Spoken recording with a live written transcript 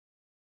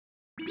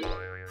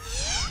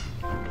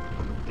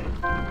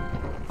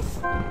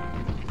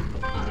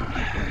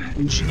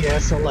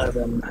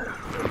GS11.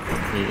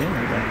 Yeah,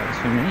 that's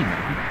for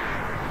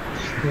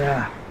me.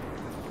 Yeah.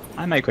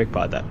 I might quick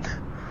pod that.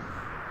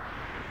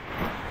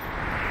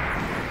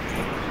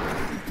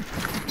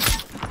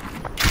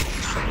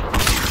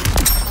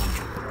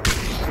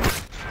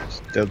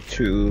 Still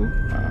two.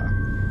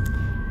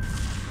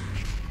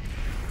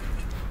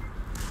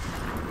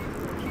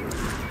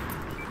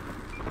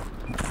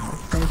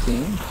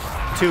 Team.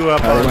 Two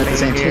up Oh, on they weren't me the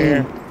same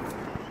here.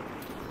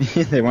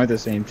 team. They weren't the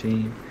same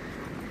team.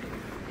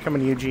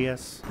 Coming to you,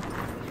 GS.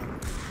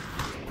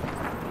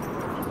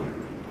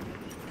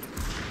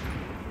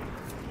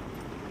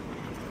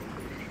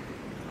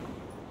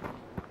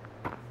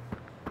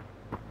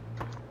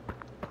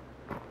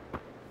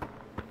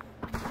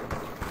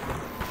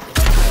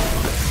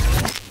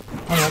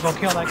 I'm gonna go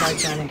kill that guy,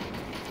 Tiny.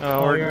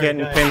 Oh, we're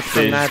getting pinched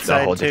from that It's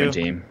a whole side too. different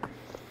team.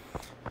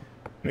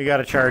 We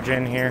gotta charge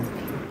in here.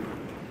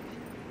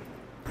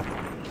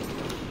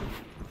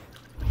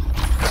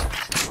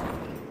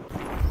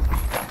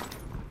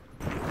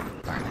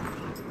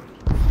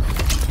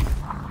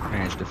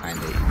 Managed to find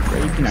a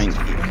great 90.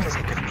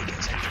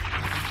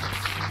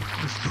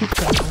 This poop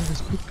guy, where's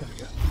this poop guy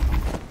go?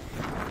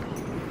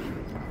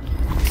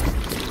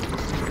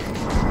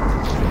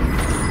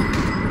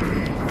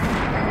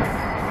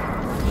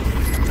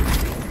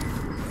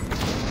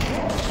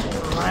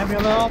 I have a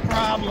little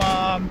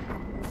problem.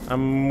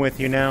 I'm with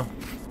you now.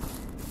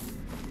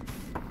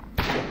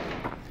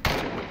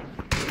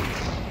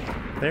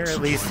 They're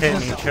at least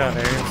hitting each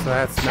other, so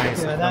that's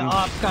nice. Yeah, that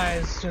op guy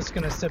is just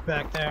gonna sit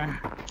back there.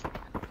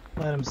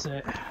 Let him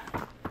sit.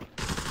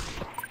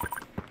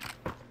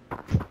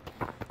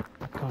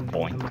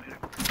 Boing.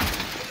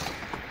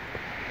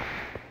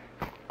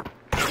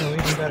 So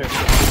even better.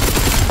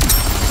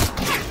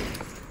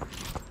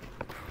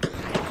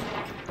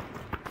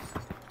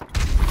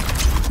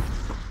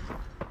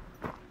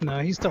 No,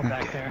 he's still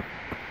back there.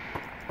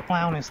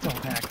 Clown is still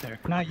back there.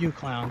 Not you,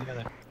 Clown, the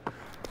other.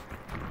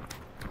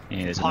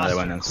 And there's another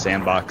one on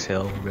Sandbox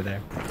Hill over there.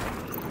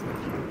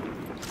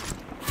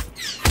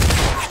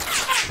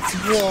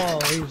 Whoa,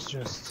 he's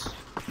just...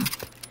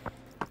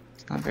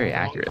 It's not very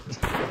accurate.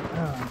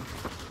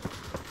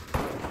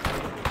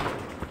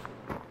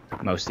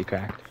 Mostly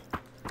cracked.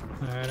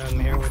 Alright, I'm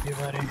here with you,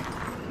 buddy.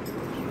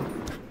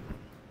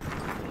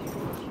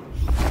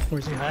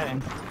 Where's he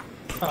hiding?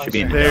 Oh, Should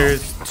be in sorry. the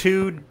There's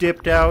two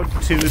dipped out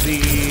to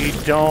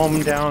the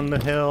dome down the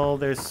hill.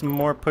 There's some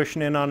more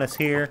pushing in on us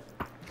here.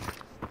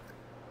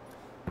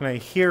 And I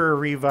hear a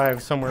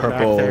revive somewhere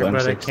Purple back there,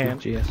 but I M60 can't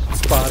GS.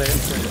 spot it.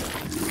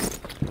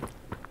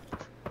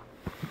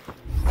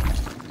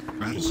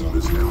 Grandson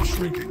is now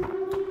shrinking.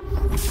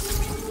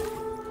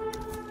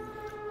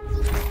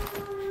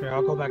 Here,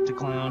 I'll go back to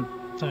Clown,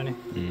 Tony.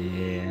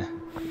 Yeah.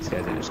 These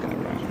guys are just gonna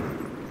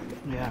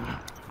run. Yeah.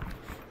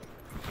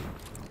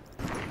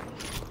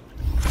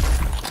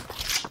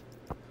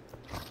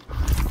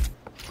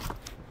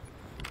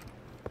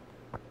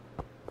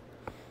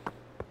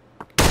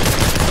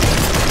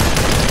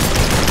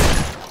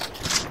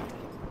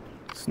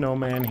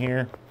 Snowman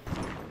here.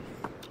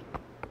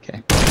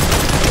 Okay.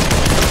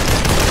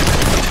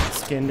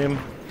 Skinned him.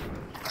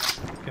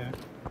 Okay.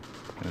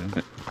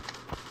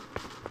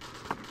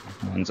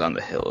 One's on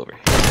the hill over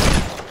here.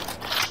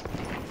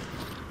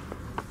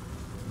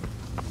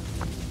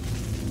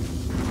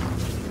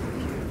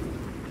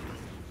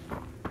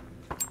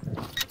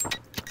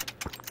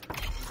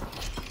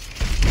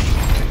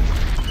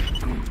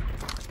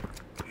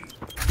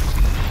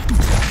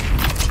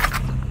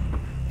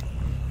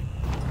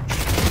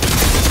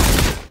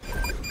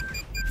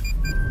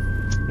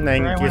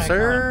 Thank Right you, when I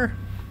sir.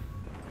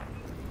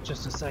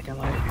 Just a second,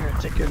 like,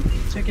 here,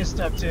 take a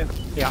step two.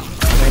 Yeah,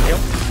 thank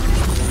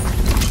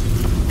you.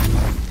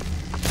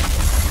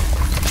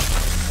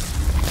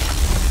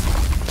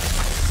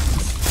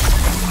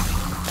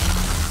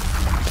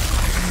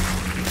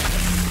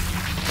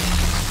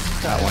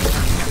 That one.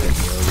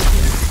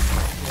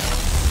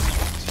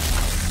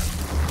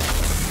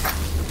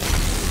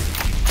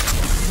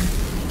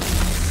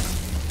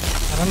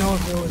 I don't know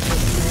if it was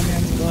just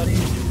Snowman's buddy.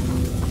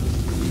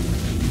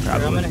 Here,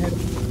 I'm gonna hit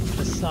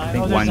the side. I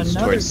think there's one's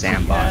another towards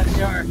Sandbox.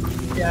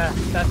 Yeah,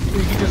 that's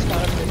he just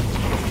got up.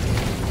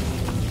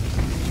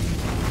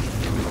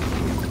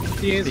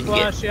 DA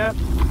squash, yeah.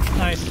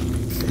 Nice.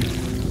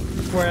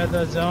 Where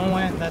the zone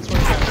went, that's where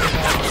he got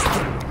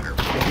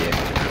Yeah.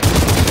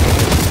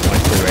 One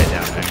flew right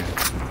down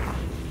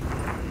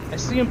there. I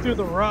see him through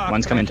the rock.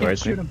 One's but coming I can't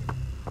towards me. shoot him.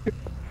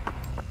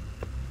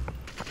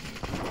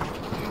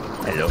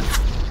 Hello.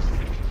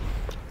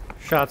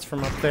 Shots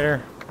from up there.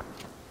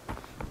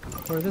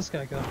 Where'd this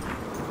guy go?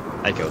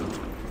 I killed him.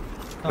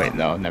 Oh. Wait,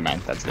 no, never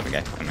mind. That's a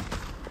different guy. Never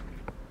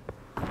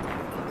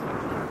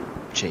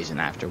mind. Chasing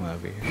after one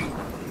over here.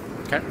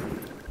 Okay.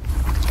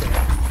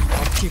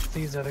 I'll keep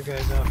these other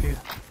guys off you.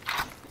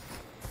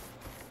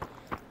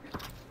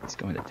 He's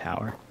going to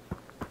tower.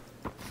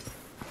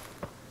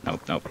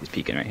 Nope, nope. He's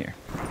peeking right here.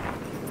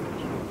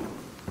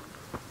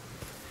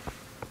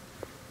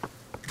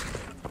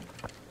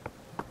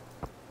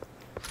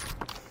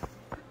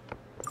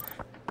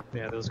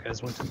 Yeah, those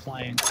guys went to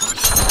planes.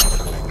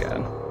 Got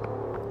him.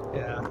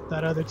 Yeah,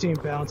 that other team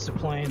bounced to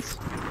planes.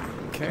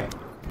 Okay.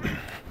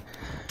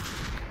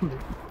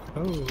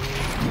 Oh.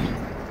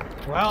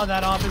 Wow,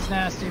 that op is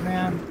nasty,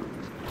 man.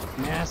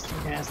 Nasty,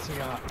 nasty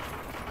op.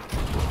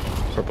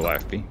 Purple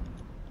FB.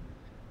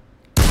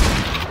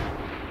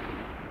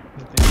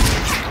 With the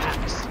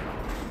axe.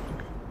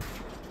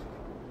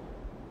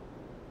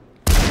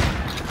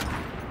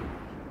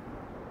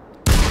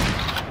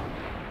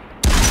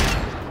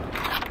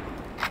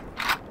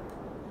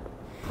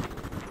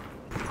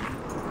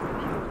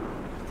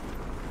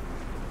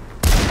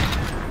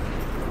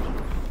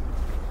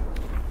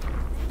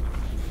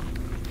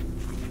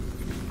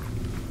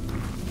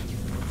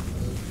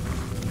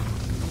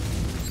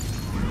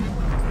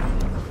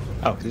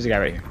 Oh, there's a guy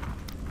right here.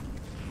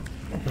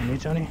 Me,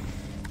 Tony?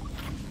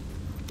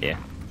 Yeah.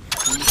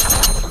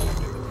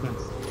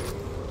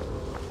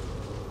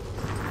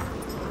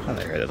 Oh,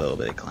 I heard a little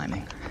bit of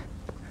climbing.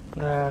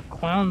 The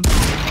clown's on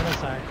the other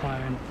side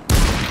climbing.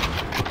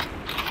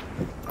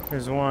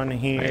 There's one Right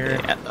here. there,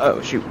 yeah.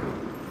 Oh, shoot.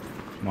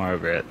 More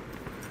over at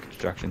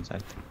construction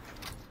site.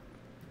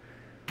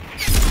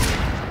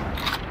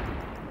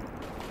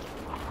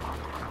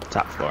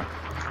 Top floor.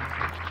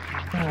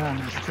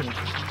 That's true.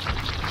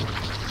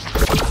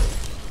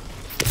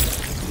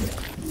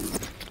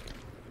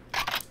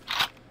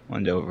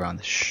 One's over on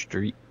the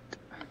street.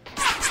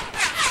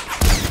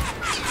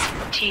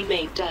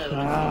 Teammate down.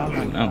 Oh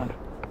my No. god.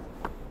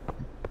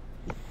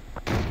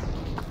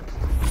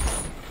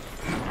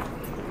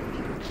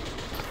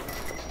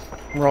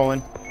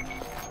 Rolling.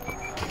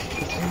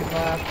 15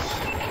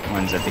 laps.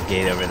 One's at the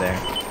gate over there.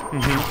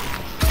 Mm-hmm.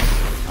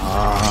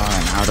 Oh,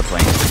 and out of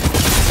plane.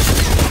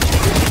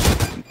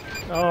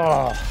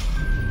 Oh.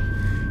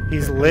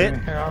 He's lit.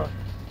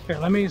 Here,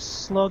 let me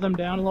slow them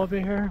down a little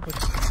bit here.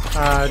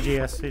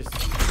 GS.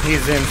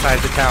 He's inside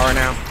the tower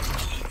now.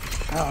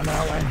 Oh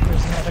no, wait,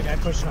 there's another guy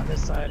pushing on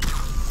this side.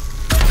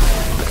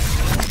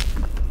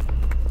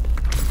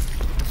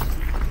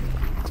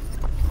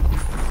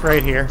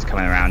 Right here. It's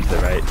coming around to the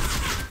right.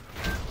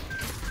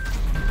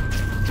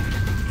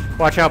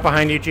 Watch out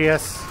behind you,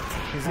 GS.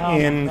 He's Oh,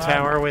 in God.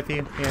 tower with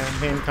you.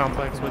 Yeah, in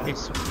complex with you.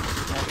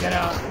 Yeah, get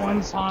out.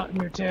 One's hot in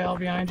your tail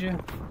behind you.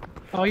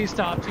 Oh, he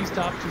stopped. He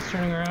stopped. He's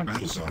turning around.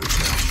 Battle zone is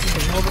now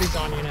shrinking. Nobody's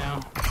on you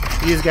now.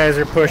 These guys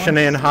are pushing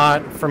in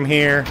hot from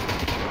here.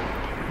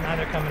 Now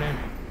they're coming in.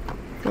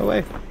 Go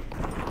away.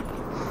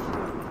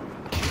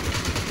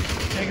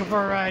 Take it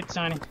for a ride,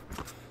 Tiny.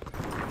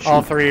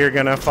 All three are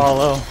gonna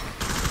follow.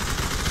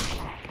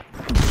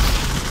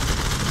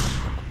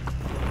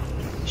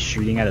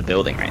 Shooting at a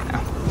building right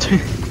now.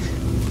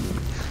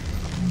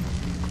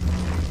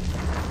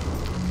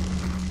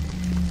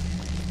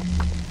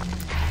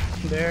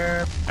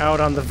 They're Out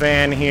on the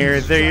van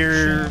here.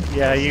 They're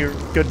yeah. You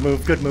good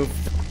move. Good move.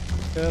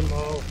 good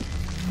move.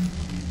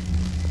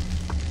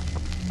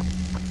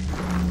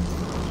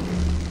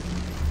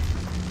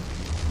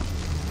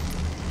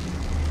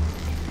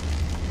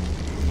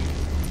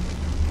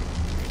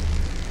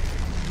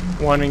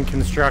 One in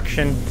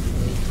construction,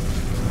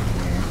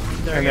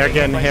 and they're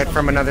getting hit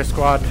from another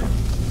squad.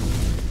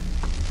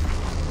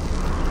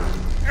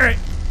 All right,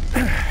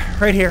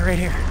 right here, right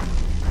here.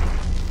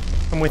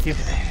 I'm with you.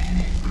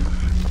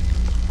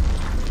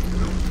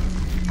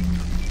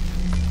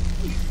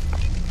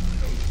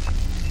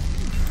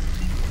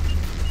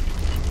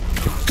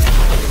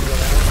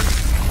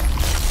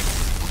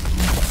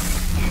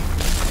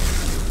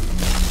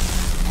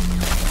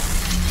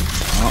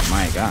 Oh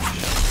my gosh.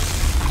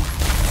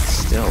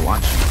 Still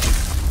watching.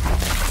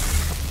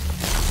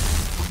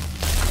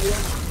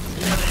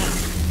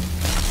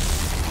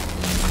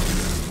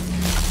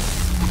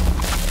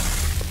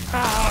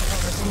 Ah,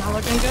 this is not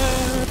looking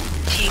good.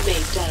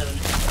 Teammate down.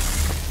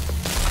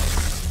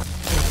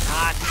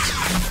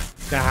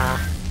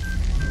 Ah.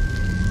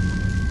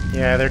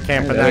 Yeah, they're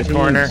camping Yeah, that they're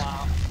corner.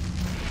 Wow.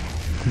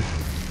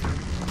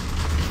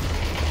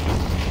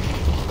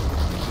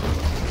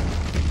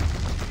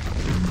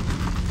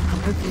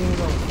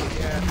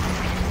 Yeah.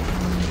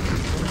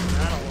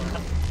 That'll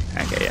work.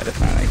 Okay, yeah, that's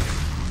not like.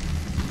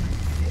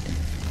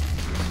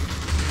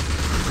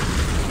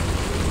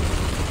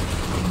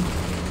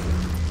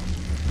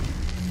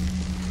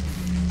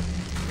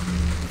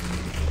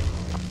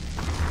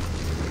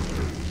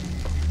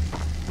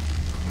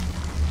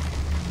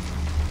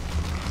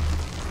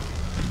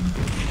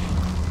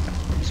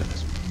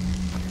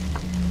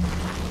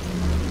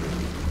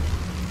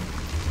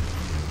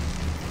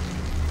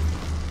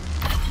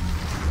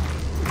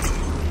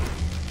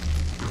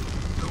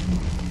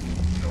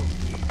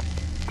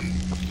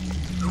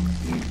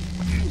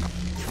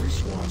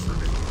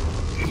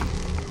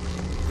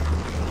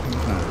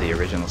 The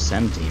original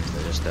SEM teams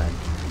that just died.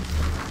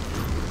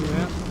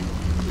 Yeah.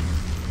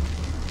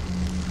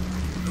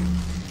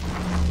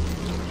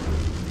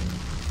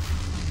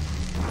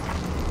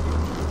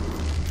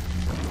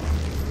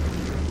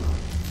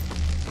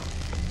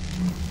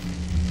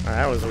 Oh,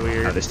 that was Oh,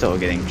 weird. they're still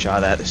getting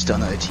shot at. There's still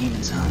another team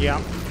inside.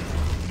 Yeah.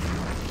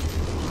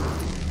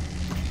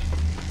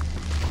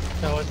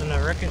 That wasn't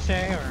a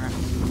ricochet or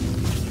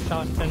a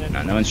shot finish?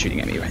 No, no one's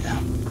shooting at me right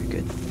now. We're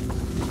good.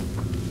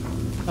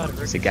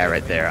 There's a guy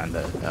right there on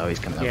the. Oh, he's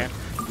coming Yeah.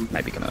 over.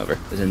 Might be coming over.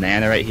 There's a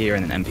Nana right here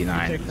and an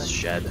MP9 Take in this that.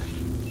 shed.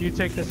 You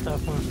take this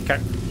stuff on.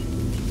 Okay.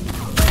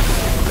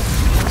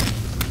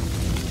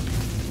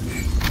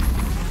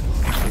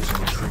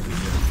 Ozone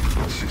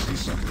shrinking in 60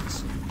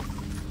 seconds.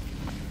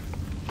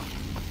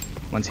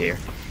 One's here.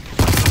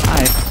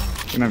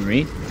 Hi. Remember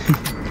me?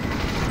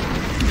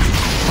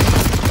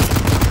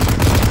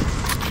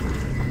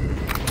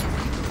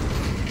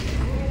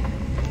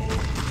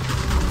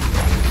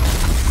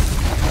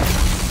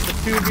 The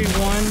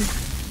 2v1.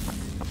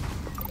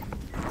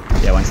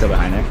 Yeah, one's still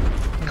behind there.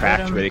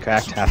 Cracked, him. really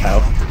cracked. Half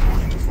health.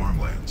 Going to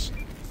farmlands.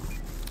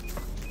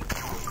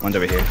 One's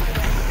over here.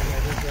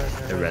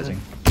 Yeah, They're rezzing.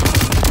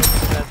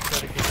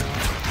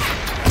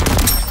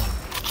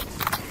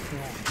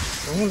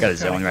 Got a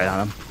zone right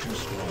on him.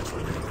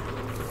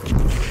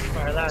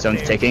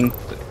 Zone's taking.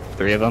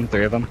 Three of them.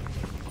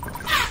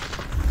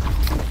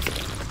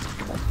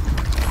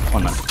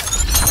 One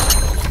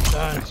left.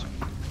 Done.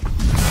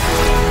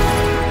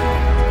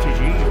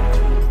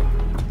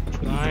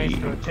 GG. Nice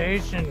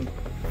rotation.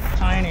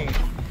 Tiny.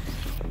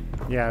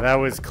 Yeah, that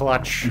was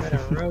clutch. Better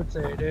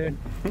rotate, dude.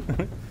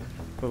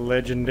 The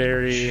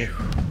legendary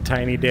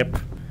tiny dip.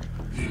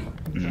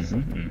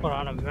 Put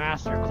on a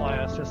master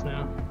class just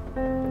now.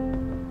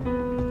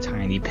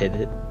 Tiny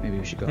pivot. Maybe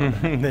we should go. on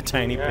that. The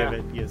tiny Yeah.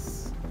 pivot,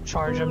 yes.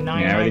 Charge him Yeah,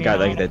 I already got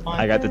like the. $9.99.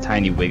 I got the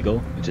tiny wiggle,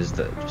 which is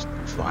the just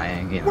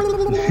flying. You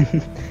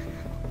know.